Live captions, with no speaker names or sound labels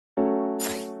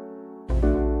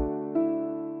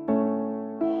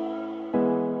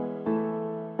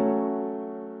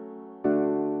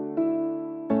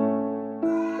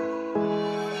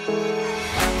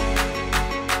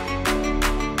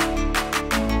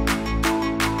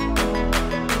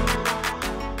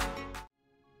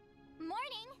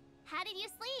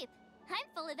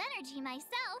shady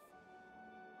myself.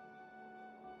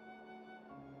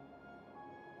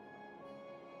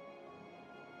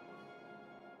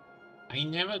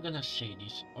 I'm never gonna say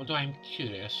this, although I'm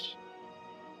curious.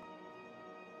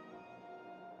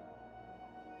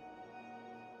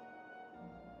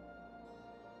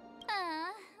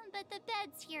 But the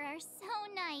beds here are so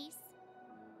nice.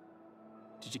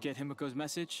 Did you get Himiko's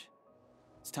message?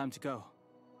 It's time to go.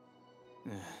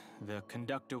 The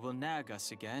conductor will nag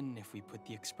us again if we put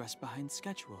the express behind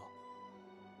schedule.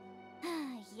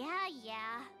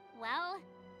 Yeah. Well,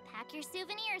 pack your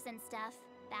souvenirs and stuff.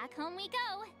 Back home we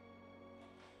go.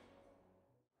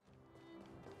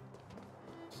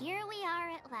 Here we are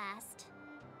at last.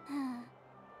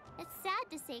 It's sad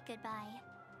to say goodbye.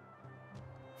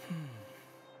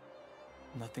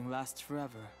 Nothing lasts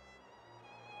forever.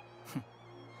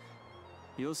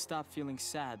 You'll stop feeling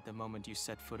sad the moment you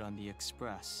set foot on the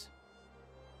express.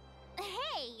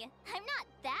 Hey, I'm not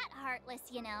that heartless,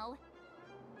 you know.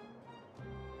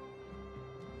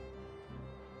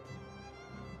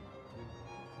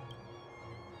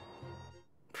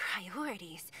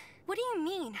 Priorities? What do you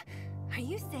mean? Are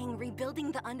you saying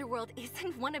rebuilding the underworld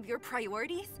isn't one of your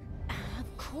priorities?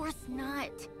 Of course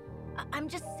not. I'm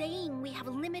just saying we have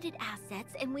limited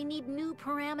assets and we need new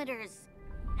parameters.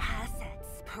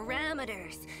 Assets,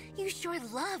 parameters. You sure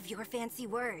love your fancy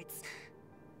words.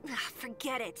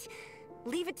 Forget it.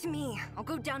 Leave it to me. I'll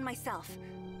go down myself.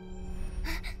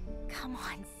 Come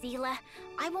on, Seela.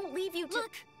 I won't leave you to—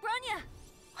 Look, Branya!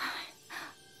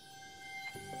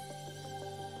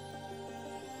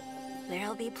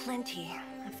 There'll be plenty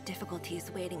of difficulties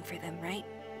waiting for them, right?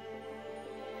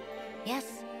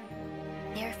 Yes.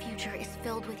 Their future is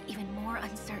filled with even more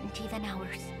uncertainty than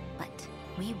ours. But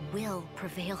we will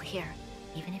prevail here,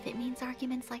 even if it means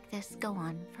arguments like this go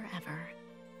on forever.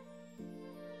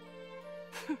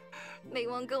 They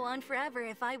won't go on forever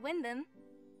if I win them.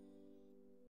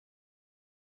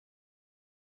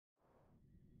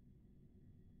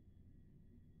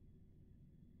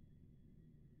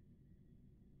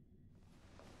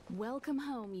 Welcome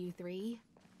home, you three.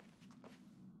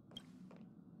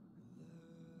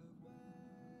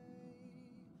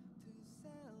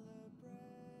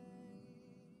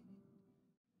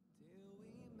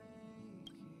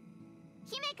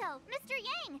 Himiko, Mr.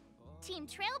 Yang! Team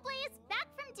Trailblaze back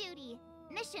from duty.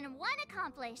 Mission 1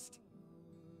 accomplished.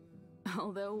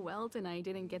 Although Welt and I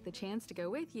didn't get the chance to go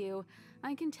with you,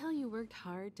 I can tell you worked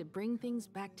hard to bring things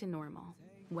back to normal.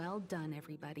 Well done,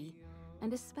 everybody.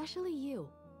 And especially you.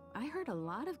 I heard a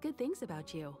lot of good things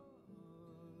about you.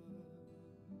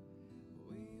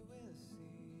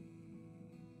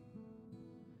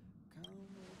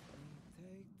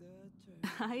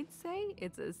 I'd say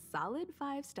it's a solid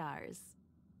 5 stars.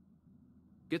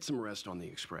 Get some rest on the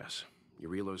express.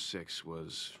 Eurilo 6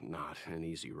 was not an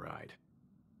easy ride.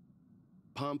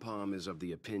 Pom-Pom is of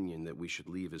the opinion that we should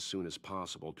leave as soon as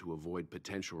possible to avoid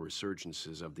potential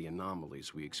resurgences of the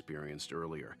anomalies we experienced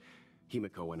earlier.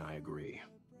 Himiko and I agree.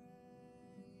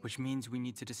 Which means we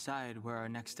need to decide where our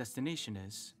next destination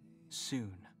is,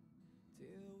 soon.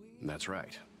 That's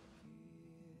right.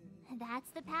 That's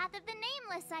the path of the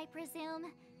Nameless, I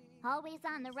presume. Always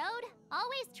on the road,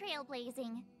 always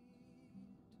trailblazing.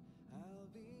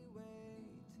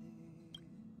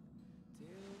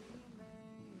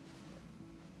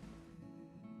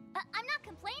 I'm not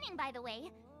complaining, by the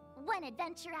way. One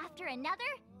adventure after another,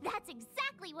 that's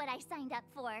exactly what I signed up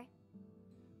for.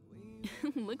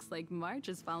 Looks like March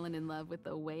has fallen in love with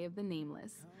the way of the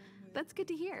Nameless. That's good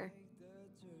to hear.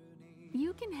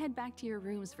 You can head back to your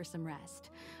rooms for some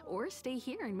rest, or stay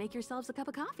here and make yourselves a cup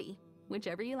of coffee,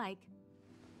 whichever you like.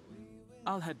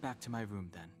 I'll head back to my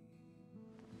room then.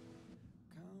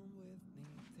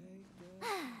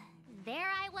 There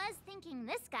I was thinking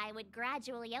this guy would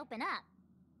gradually open up.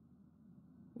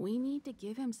 We need to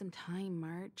give him some time,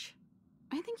 March.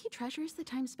 I think he treasures the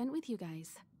time spent with you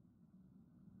guys.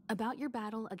 About your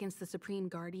battle against the Supreme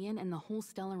Guardian and the whole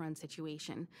Stellaron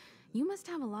situation, you must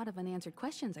have a lot of unanswered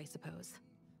questions, I suppose.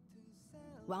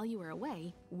 While you were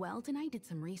away, Welt and I did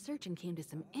some research and came to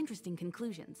some interesting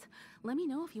conclusions. Let me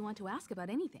know if you want to ask about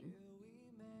anything.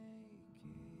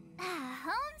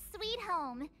 Home sweet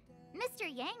home. Mr.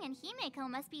 Yang and Himiko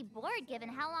must be bored given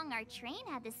how long our train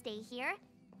had to stay here.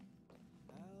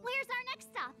 Where's our next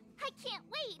stop? I can't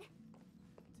wait!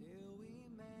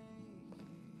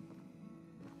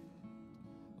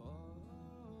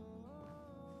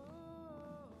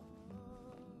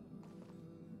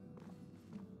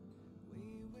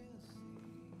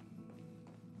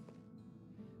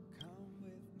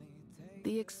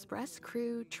 The express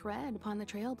crew tread upon the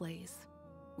Trailblaze.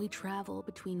 We travel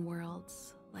between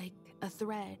worlds, like a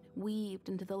thread weaved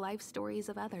into the life stories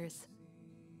of others.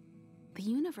 The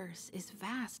universe is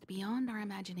vast beyond our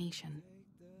imagination.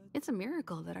 It's a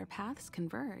miracle that our paths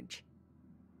converge.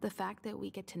 The fact that we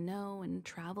get to know and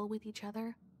travel with each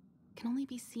other can only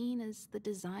be seen as the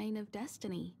design of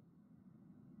destiny.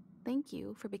 Thank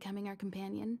you for becoming our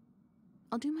companion.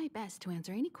 I'll do my best to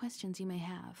answer any questions you may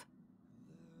have.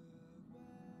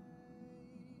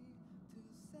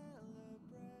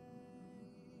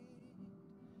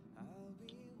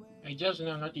 I just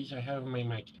now noticed I have my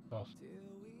mic off.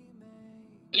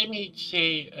 Let me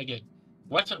say again.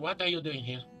 What are you doing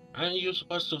here? Aren't you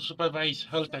supposed to supervise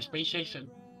Hulta space station?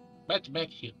 What's back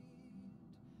here?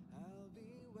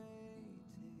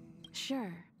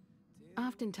 Sure.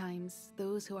 Oftentimes,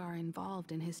 those who are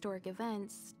involved in historic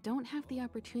events don't have the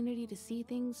opportunity to see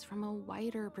things from a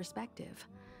wider perspective.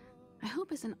 I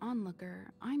hope as an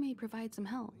onlooker, I may provide some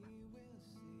help.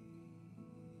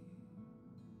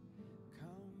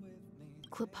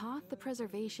 Klapoth the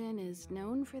Preservation is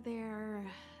known for their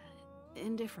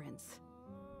indifference.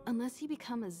 Unless you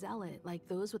become a zealot like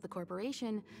those with the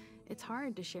corporation, it's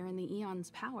hard to share in the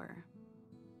Eon's power.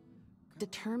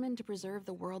 Determined to preserve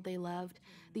the world they loved,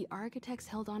 the architects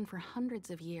held on for hundreds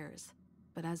of years.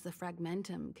 But as the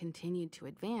Fragmentum continued to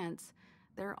advance,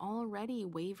 their already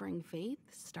wavering faith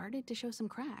started to show some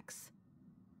cracks.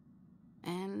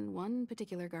 And one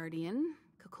particular guardian,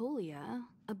 Cocolia,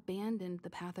 abandoned the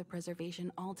path of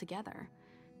preservation altogether.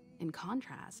 In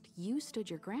contrast, you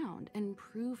stood your ground and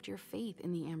proved your faith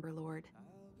in the Amber Lord.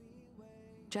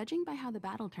 Judging by how the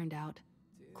battle turned out,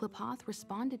 Klapoth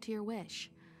responded to your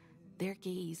wish. Their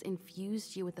gaze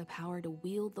infused you with the power to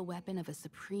wield the weapon of a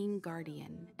supreme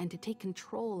guardian and to take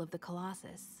control of the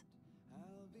Colossus.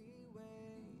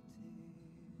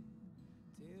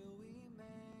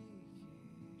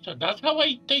 So that's how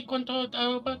I take control of the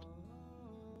robot?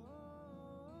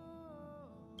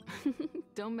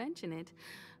 Don't mention it.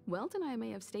 Welt and I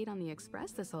may have stayed on the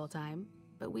Express this whole time,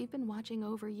 but we've been watching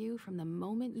over you from the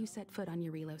moment you set foot on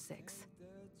Eurilo 6.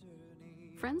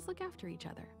 Friends look after each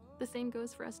other. The same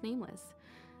goes for us Nameless.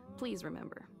 Please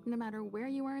remember, no matter where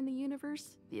you are in the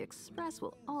universe, the Express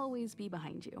will always be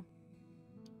behind you.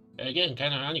 Again,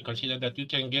 kinda funny, consider that you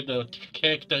can get a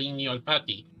character in your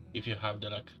party if you have the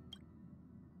luck.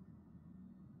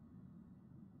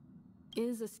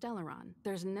 Is a Stellaron.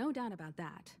 There's no doubt about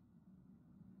that.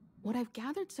 What I've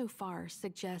gathered so far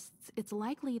suggests it's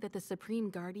likely that the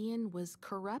Supreme Guardian was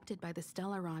corrupted by the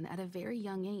Stellaron at a very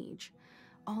young age.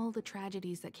 All the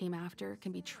tragedies that came after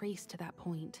can be traced to that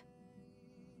point.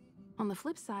 On the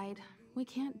flip side, we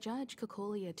can't judge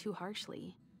Cocolia too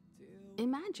harshly.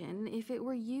 Imagine if it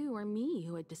were you or me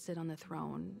who had to sit on the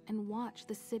throne and watch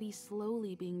the city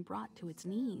slowly being brought to its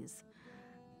knees.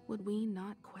 Would we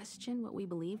not question what we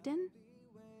believed in?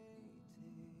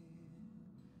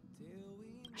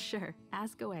 Sure,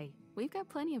 ask away. We've got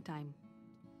plenty of time.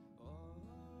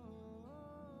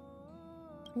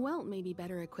 Welt may be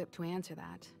better equipped to answer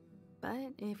that,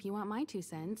 but if you want my 2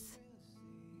 cents,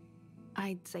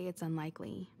 I'd say it's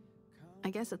unlikely. I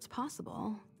guess it's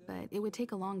possible, but it would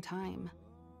take a long time.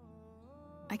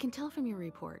 I can tell from your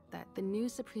report that the new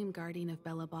Supreme Guardian of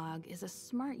Belobog is a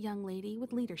smart young lady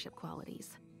with leadership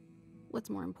qualities. What's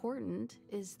more important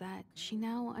is that she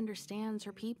now understands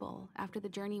her people after the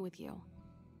journey with you.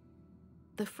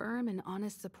 The firm and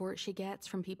honest support she gets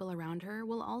from people around her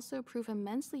will also prove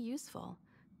immensely useful.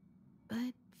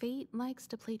 But fate likes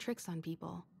to play tricks on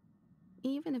people.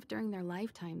 Even if during their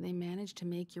lifetime they manage to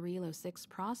make Eurilo 6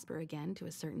 prosper again to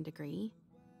a certain degree,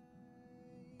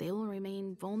 they will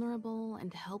remain vulnerable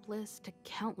and helpless to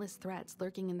countless threats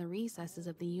lurking in the recesses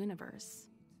of the universe.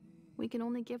 We can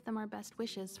only give them our best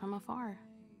wishes from afar.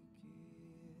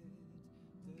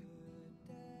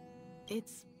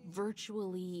 It's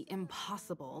virtually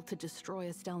impossible to destroy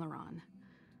a Stellaron.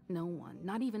 No one,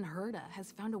 not even Herta,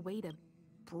 has found a way to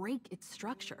break its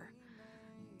structure.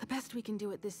 The best we can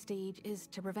do at this stage is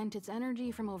to prevent its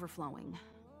energy from overflowing.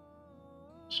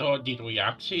 So did we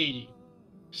actually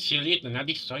seal it and not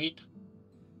destroy it?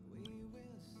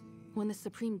 When the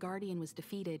Supreme Guardian was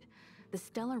defeated, the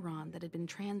Stellaron that had been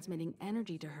transmitting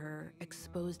energy to her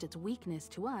exposed its weakness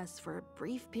to us for a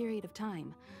brief period of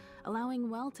time, allowing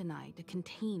Welt and I to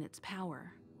contain its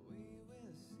power.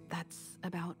 That's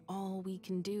about all we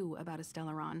can do about a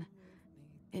Stellaron.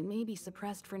 It may be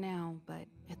suppressed for now, but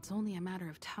it's only a matter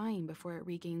of time before it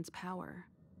regains power.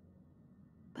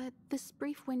 But this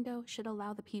brief window should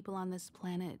allow the people on this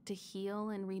planet to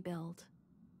heal and rebuild.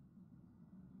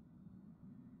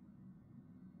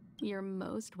 You're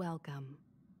most welcome.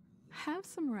 Have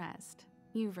some rest.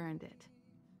 You've earned it.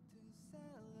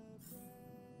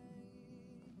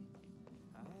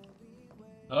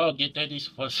 Oh, get ready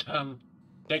for some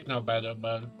techno battle,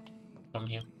 but from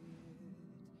here.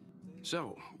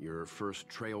 So, your first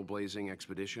trailblazing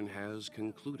expedition has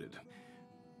concluded.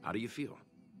 How do you feel?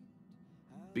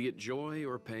 Be it joy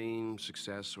or pain,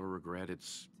 success or regret,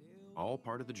 it's all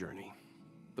part of the journey.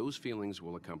 Those feelings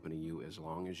will accompany you as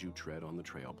long as you tread on the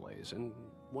trailblaze, and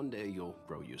one day you'll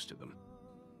grow used to them.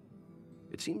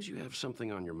 It seems you have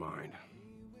something on your mind.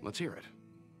 Let's hear it.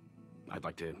 I'd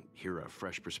like to hear a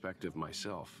fresh perspective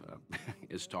myself.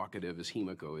 As talkative as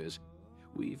Himiko is,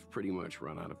 we've pretty much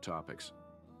run out of topics.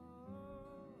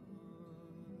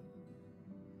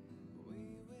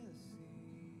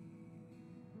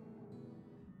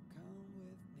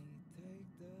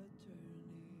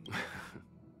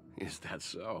 Is that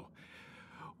so?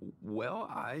 Well,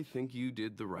 I think you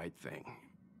did the right thing.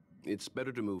 It's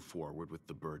better to move forward with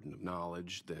the burden of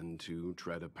knowledge than to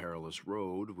tread a perilous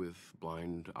road with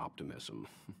blind optimism.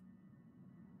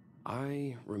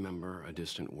 I remember a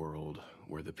distant world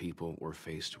where the people were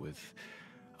faced with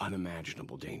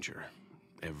unimaginable danger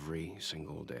every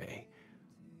single day.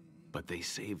 But they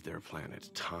saved their planet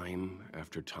time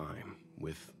after time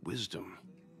with wisdom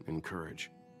and courage.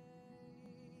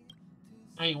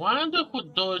 I wonder who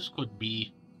those could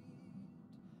be.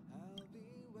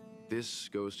 This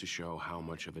goes to show how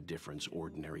much of a difference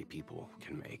ordinary people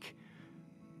can make.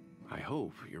 I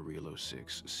hope your Relo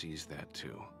 6 sees that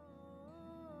too.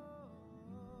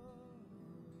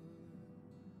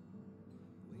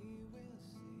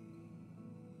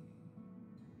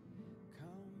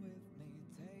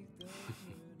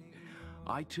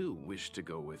 I too wish to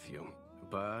go with you,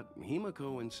 but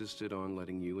Himiko insisted on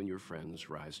letting you and your friends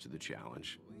rise to the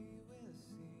challenge.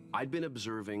 I'd been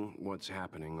observing what's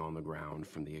happening on the ground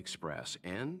from the Express,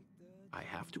 and I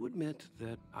have to admit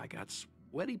that I got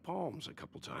sweaty palms a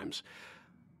couple times.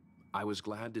 I was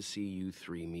glad to see you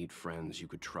three meet friends you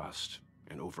could trust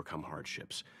and overcome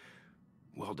hardships.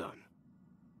 Well done.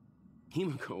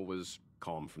 Himiko was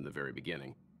calm from the very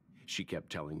beginning. She kept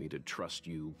telling me to trust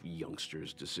you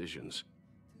youngsters' decisions.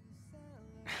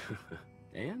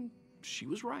 And she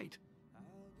was right.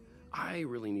 I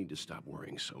really need to stop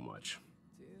worrying so much.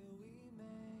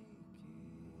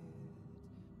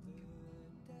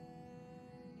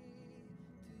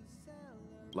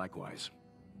 Likewise.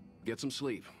 Get some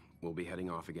sleep. We'll be heading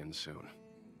off again soon.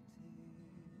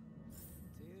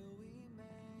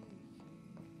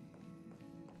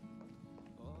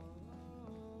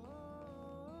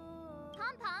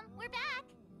 Pom-Pom, we're back!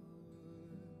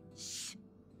 Shh!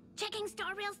 Checking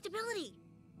star rail stability.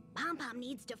 Pom-Pom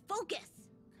needs to focus.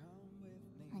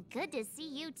 Good to see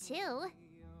you too.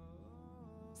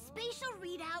 Spatial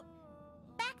readout.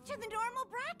 Back to the normal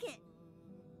bracket.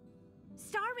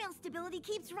 Star rail stability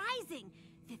keeps rising.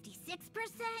 56%,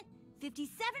 57%.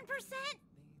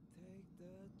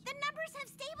 The numbers have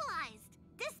stabilized.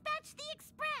 Dispatch the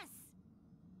Express.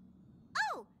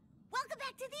 Oh, welcome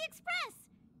back to the Express.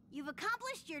 You've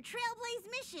accomplished your Trailblaze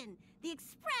mission. The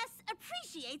Express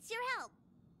appreciates your help.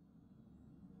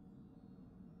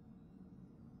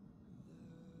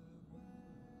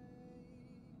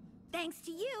 Thanks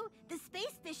to you, the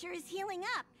Space Fisher is healing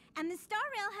up, and the Star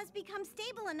Rail has become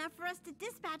stable enough for us to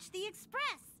dispatch the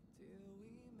Express.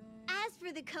 As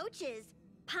for the coaches,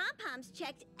 Pom-Pom's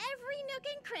checked every nook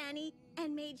and cranny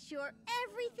and made sure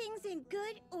everything's in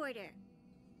good order.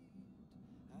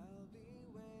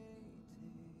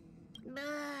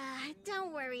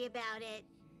 Don't worry about it.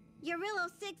 Your Relo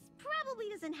 6 probably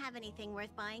doesn't have anything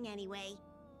worth buying anyway.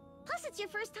 Plus, it's your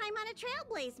first time on a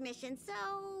Trailblaze mission,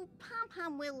 so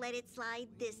Pom-Pom will let it slide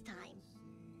this time.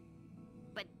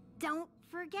 But don't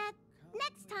forget,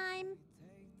 next time.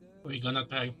 We're gonna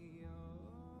try.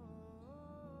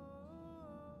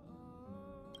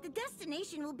 The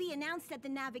destination will be announced at the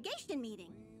navigation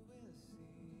meeting.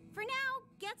 For now,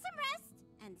 get some rest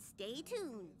and stay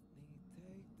tuned.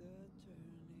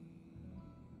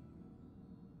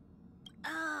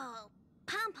 Oh,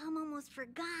 Pom-Pom almost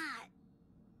forgot.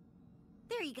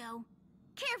 There you go.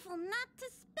 Careful not to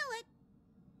spill it.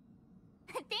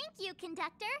 Thank you,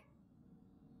 conductor.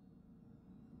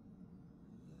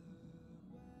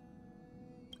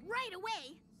 Right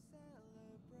away.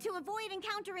 To avoid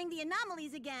encountering the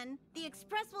anomalies again, the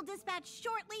Express will dispatch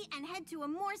shortly and head to a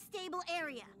more stable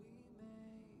area.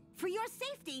 For your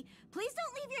safety, please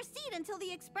don't leave your seat until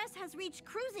the Express has reached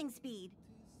cruising speed.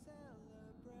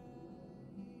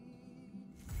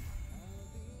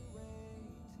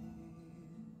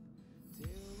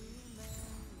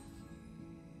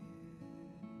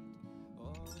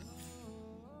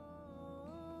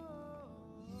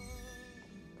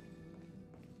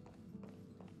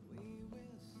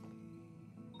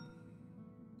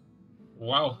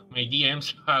 Wow, my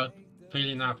DMs are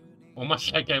filling up.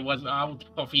 Almost like I was out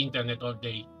of internet all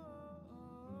day.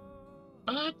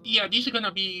 But yeah, this is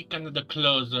gonna be kind of the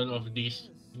closer of this.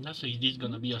 And also, this is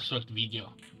gonna be a short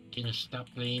video. Can you stop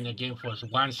playing the game for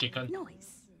 1 second?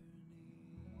 Noise.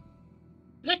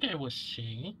 Like I was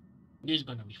saying, this is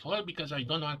gonna be fall because I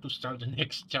don't want to start the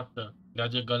next chapter.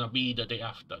 That's gonna be the day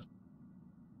after.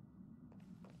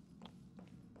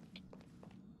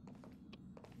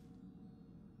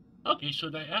 Okay,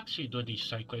 should I actually do this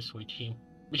side quest with him?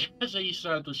 Because I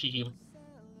started to see him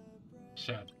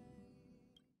sad.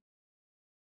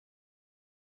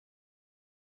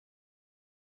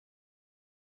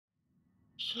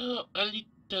 So, a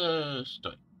little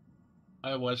story.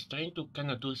 I was trying to kind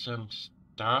of do some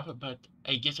stuff, but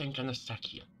I guess I'm kind of stuck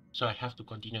here. So I have to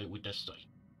continue with the story.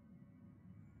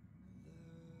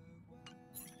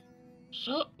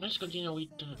 So, let's continue with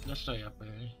the story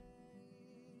apparently.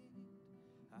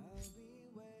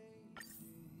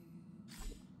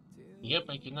 Yep,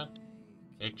 I cannot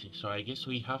exit, so I guess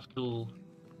we have to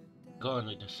go on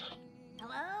with the story.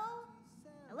 Hello?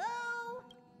 Hello?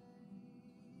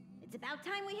 It's about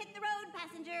time we hit the road,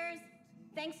 passengers.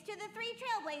 Thanks to the 3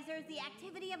 trailblazers, the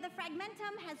activity of the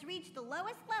fragmentum has reached the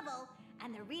lowest level,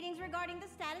 and the readings regarding the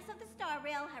status of the star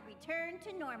rail have returned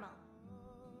to normal.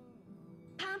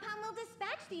 Pom-Pom will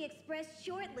dispatch the express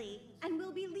shortly, and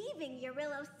we'll be leaving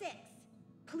Eurillo 6.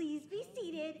 Please be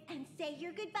seated and say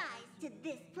your goodbyes to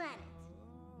this planet.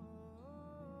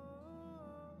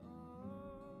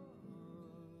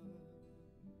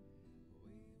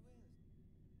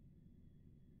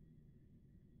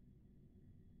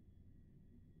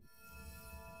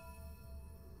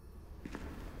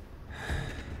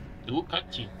 Do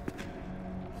cutscene.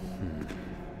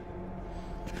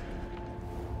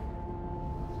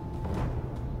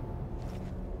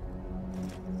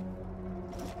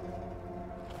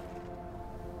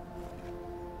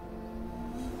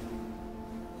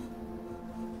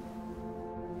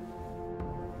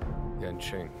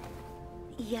 Yanqing,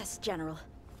 Yes, General.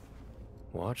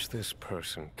 watch this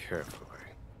person carefully.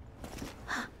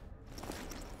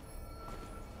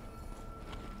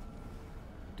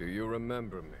 Do you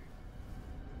remember me?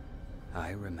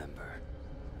 I remember.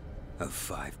 Of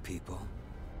 5 people,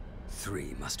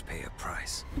 3 must pay a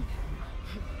price.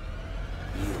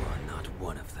 You are not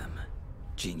one of them,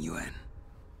 Jin Yuan.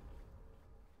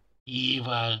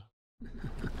 Evil.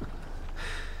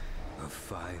 Of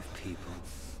 5 people,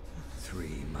 3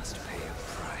 must pay a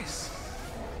price.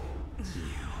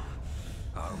 You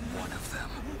are one of them.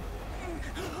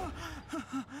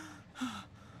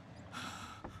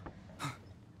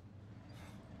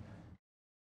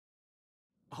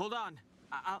 Hold on.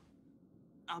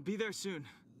 I'll be there soon.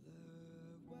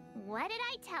 What did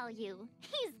I tell you?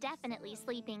 He's definitely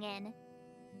sleeping in.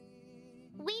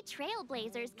 We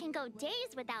trailblazers can go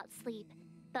days without sleep,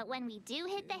 but when we do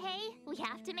hit the hay, we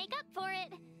have to make up for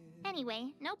it.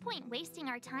 Anyway, no point wasting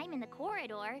our time in the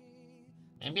corridor.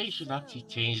 Maybe I should actually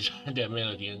change the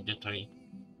melody and the train.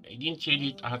 I didn't change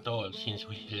it at all since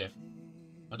we left.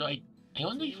 Although I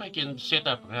wonder if I can set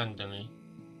up randomly.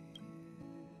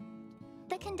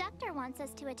 The conductor wants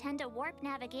us to attend a warp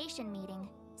navigation meeting.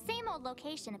 Same old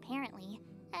location, apparently.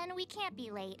 And we can't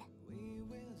be late.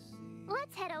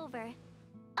 Let's head over.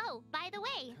 Oh, by the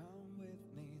way,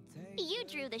 you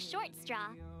drew the short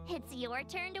straw. It's your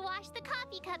turn to wash the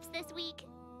coffee cups this week.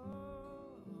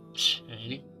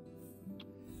 Really?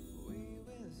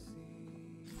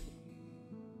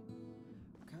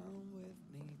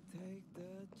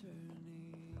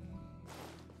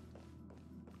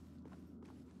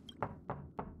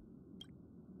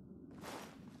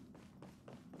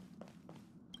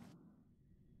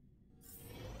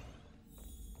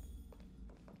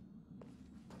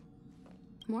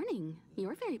 Morning.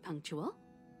 You're very punctual.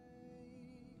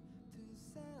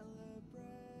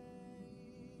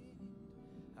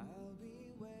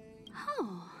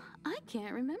 Oh, I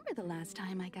can't remember the last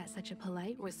time I got such a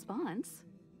polite response.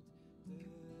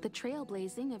 The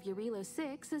trailblazing of Eurillo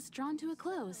 6 is drawn to a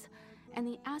close, and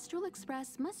the Astral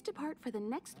Express must depart for the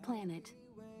next planet.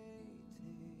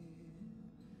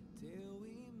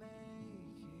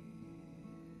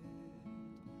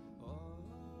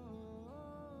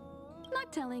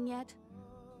 Not telling yet.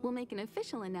 We'll make an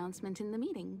official announcement in the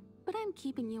meeting, but I'm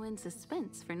keeping you in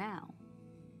suspense for now.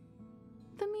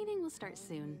 The meeting will start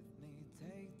soon.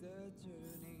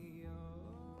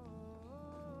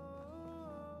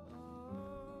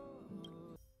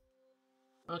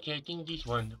 Okay, I think this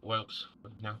one works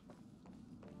for now.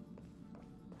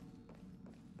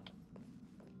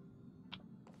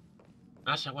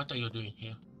 Asa, what are you doing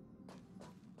here?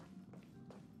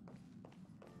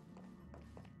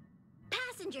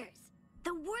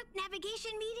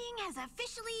 mission meeting has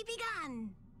officially begun.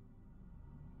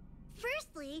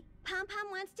 Firstly,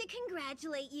 Pom-Pom wants to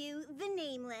congratulate you, the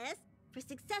Nameless, for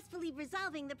successfully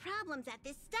resolving the problems at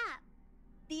this stop.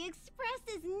 The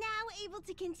Express is now able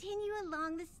to continue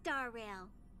along the Star Rail.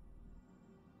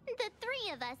 The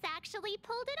three of us actually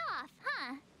pulled it off,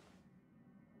 huh?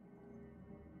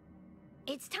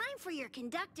 It's time for your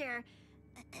conductor,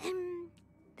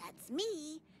 that's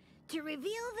me, to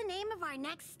reveal the name of our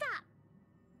next stop.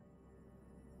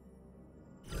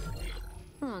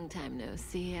 Long time no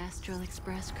see, Astral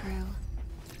Express crew.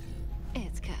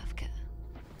 It's Kafka.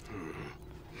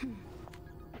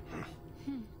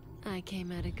 I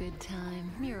came at a good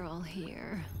time. You're all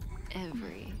here.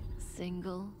 Every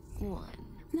single one.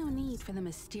 No need for the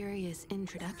mysterious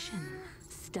introduction,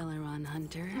 Stellaron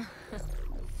Hunter.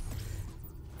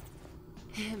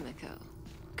 Himiko,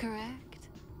 correct?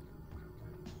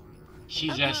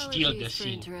 She's still the Apologies for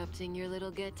scene. interrupting your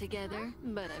little get-together,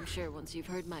 but I'm sure once you've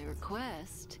heard my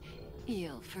request,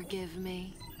 you'll forgive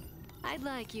me. I'd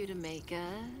like you to make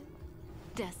a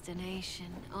destination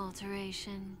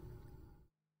alteration.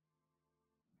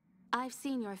 I've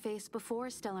seen your face before,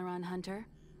 Stellaron Hunter.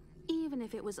 Even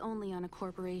if it was only on a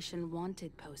corporation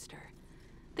wanted poster.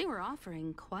 They were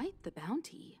offering quite the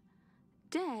bounty.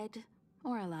 Dead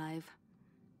or alive.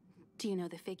 Do you know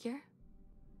the figure?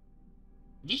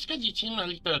 This guy did seem a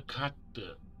little cut.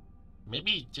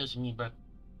 Maybe it's just me, but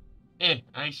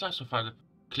I saw so far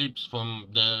clips from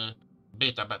the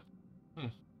beta, but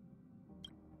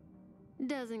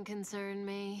Doesn't concern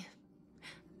me.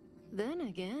 Then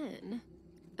again,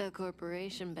 a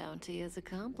corporation bounty is a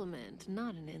compliment,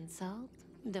 not an insult,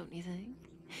 don't you think?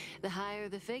 The higher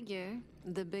the figure,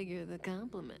 the bigger the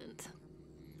compliment.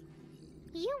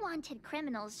 You wanted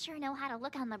criminals sure know how to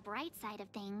look on the bright side of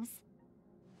things.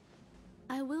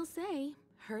 I will say,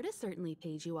 Herta certainly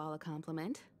paid you all a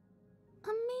compliment.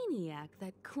 A maniac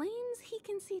that claims he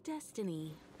can see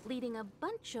destiny, leading a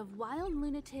bunch of wild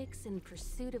lunatics in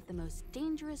pursuit of the most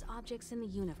dangerous objects in the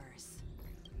universe.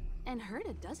 And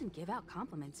Herta doesn't give out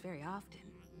compliments very often.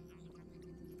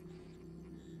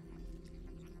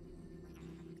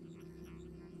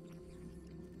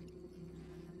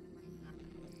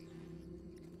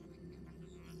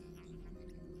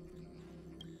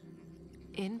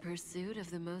 In pursuit of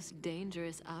the most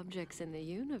dangerous objects in the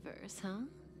universe, huh?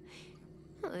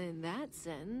 Well, in that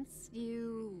sense,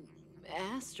 you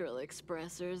Astral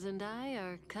Expressors and I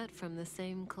are cut from the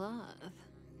same cloth.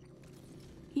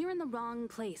 You're in the wrong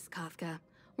place, Kafka.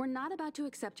 We're not about to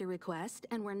accept your request,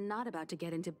 and we're not about to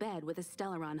get into bed with a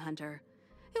Stellaron Hunter.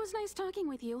 It was nice talking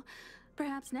with you.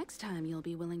 Perhaps next time you'll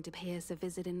be willing to pay us a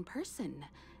visit in person,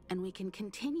 and we can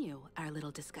continue our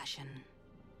little discussion.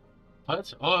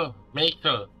 first, make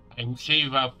sure and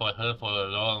save up for her for a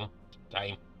long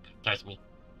time. Trust me.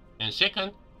 And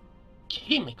second,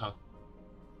 chemical.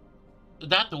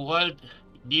 That word,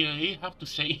 do you really have to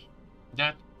say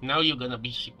that? Now you're gonna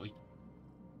be sick with.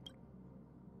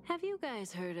 Have you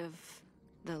guys heard of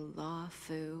the Law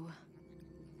Fu?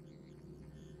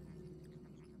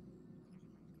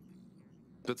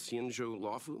 The Xianzhou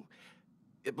Lawfu?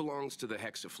 It belongs to the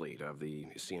Hexafleet of the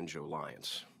Xianzhou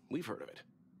Alliance. We've heard of it.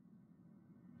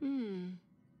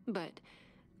 But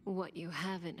what you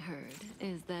haven't heard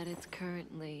is that it's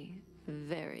currently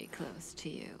very close to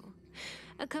you.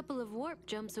 A couple of warp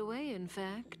jumps away, in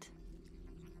fact.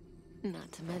 Not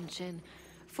to mention,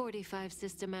 45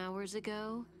 system hours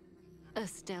ago, a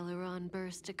Stellaron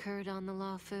burst occurred on the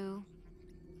Lawfu.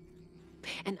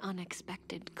 An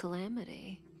unexpected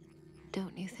calamity,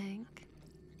 don't you think?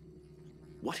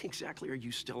 What exactly are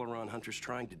you Stellaron hunters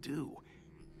trying to do?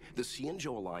 The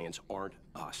Xianzhou Alliance aren't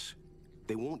us.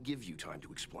 They won't give you time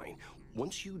to explain.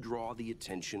 Once you draw the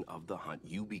attention of the hunt,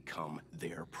 you become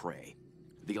their prey.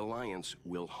 The Alliance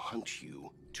will hunt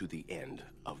you to the end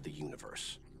of the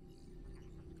universe.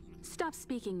 Stop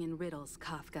speaking in riddles,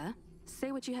 Kafka.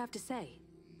 Say what you have to say.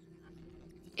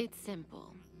 It's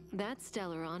simple. That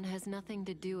Stellaron has nothing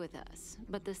to do with us,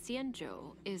 but the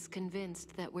Xianzhou is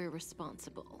convinced that we're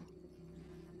responsible.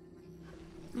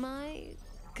 My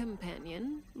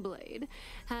companion, Blade,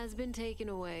 has been taken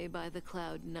away by the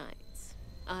Cloud Knights.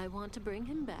 I want to bring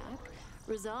him back,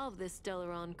 resolve this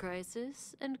Stellaron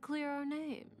crisis, and clear our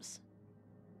names.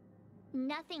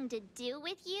 Nothing to do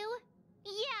with you?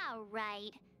 Yeah,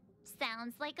 right.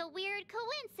 Sounds like a weird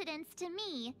coincidence to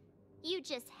me. You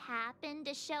just happened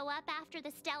to show up after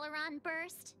the Stellaron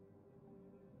burst?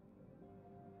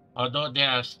 Although they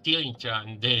are still in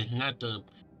charge, they're not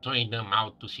throwing them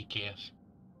out to see chaos.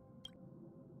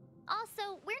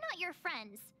 Also, we're not your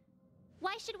friends.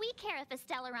 Why should we care if a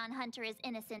Stellaron hunter is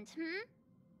innocent,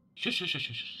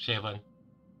 Shush, 7.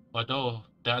 Although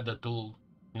the other two,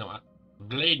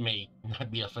 Blade may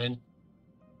not be a friend.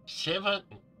 Seven,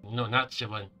 no, not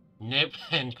Seven. Neb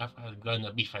and Kafka are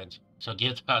gonna be friends, so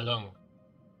get along.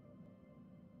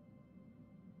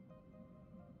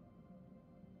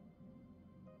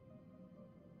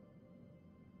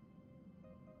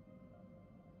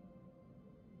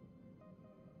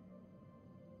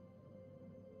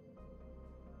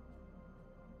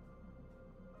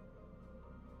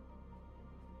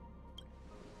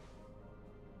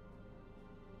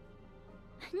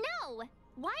 No!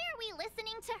 Why are we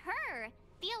listening to her?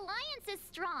 The Alliance is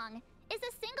strong. Is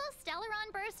a single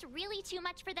Stellaron burst really too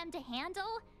much for them to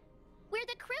handle? We're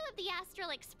the crew of the Astral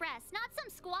Express, not some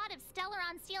squad of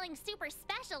Stellaron-stealing super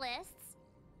specialists.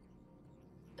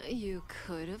 You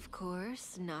could, of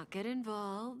course, not get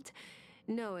involved.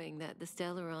 Knowing that the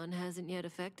Stellaron hasn't yet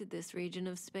affected this region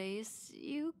of space,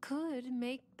 you could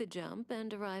make the jump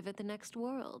and arrive at the next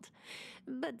world.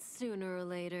 But sooner or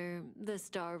later, the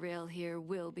star rail here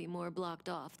will be more blocked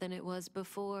off than it was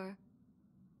before.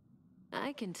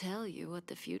 I can tell you what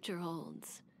the future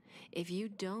holds. If you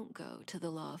don't go to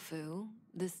the Lawfu,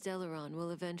 the Stellaron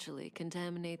will eventually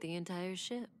contaminate the entire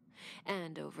ship,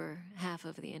 and over half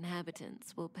of the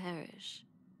inhabitants will perish.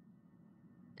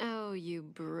 Oh, you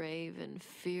brave and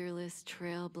fearless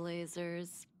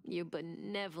trailblazers, you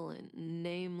benevolent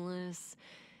nameless.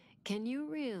 Can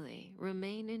you really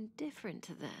remain indifferent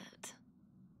to that?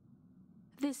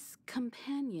 This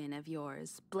companion of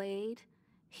yours, Blade,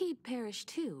 he'd perish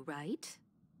too, right?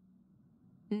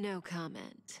 No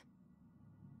comment.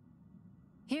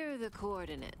 Here are the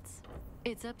coordinates.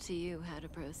 It's up to you how to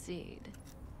proceed.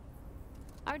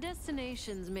 Our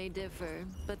destinations may differ,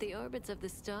 but the orbits of the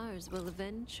stars will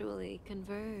eventually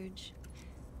converge.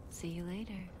 See you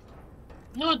later.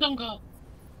 No, don't go.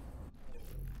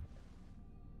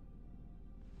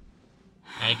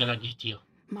 I'm gonna get you.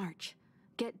 March,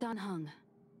 get Dan Heng.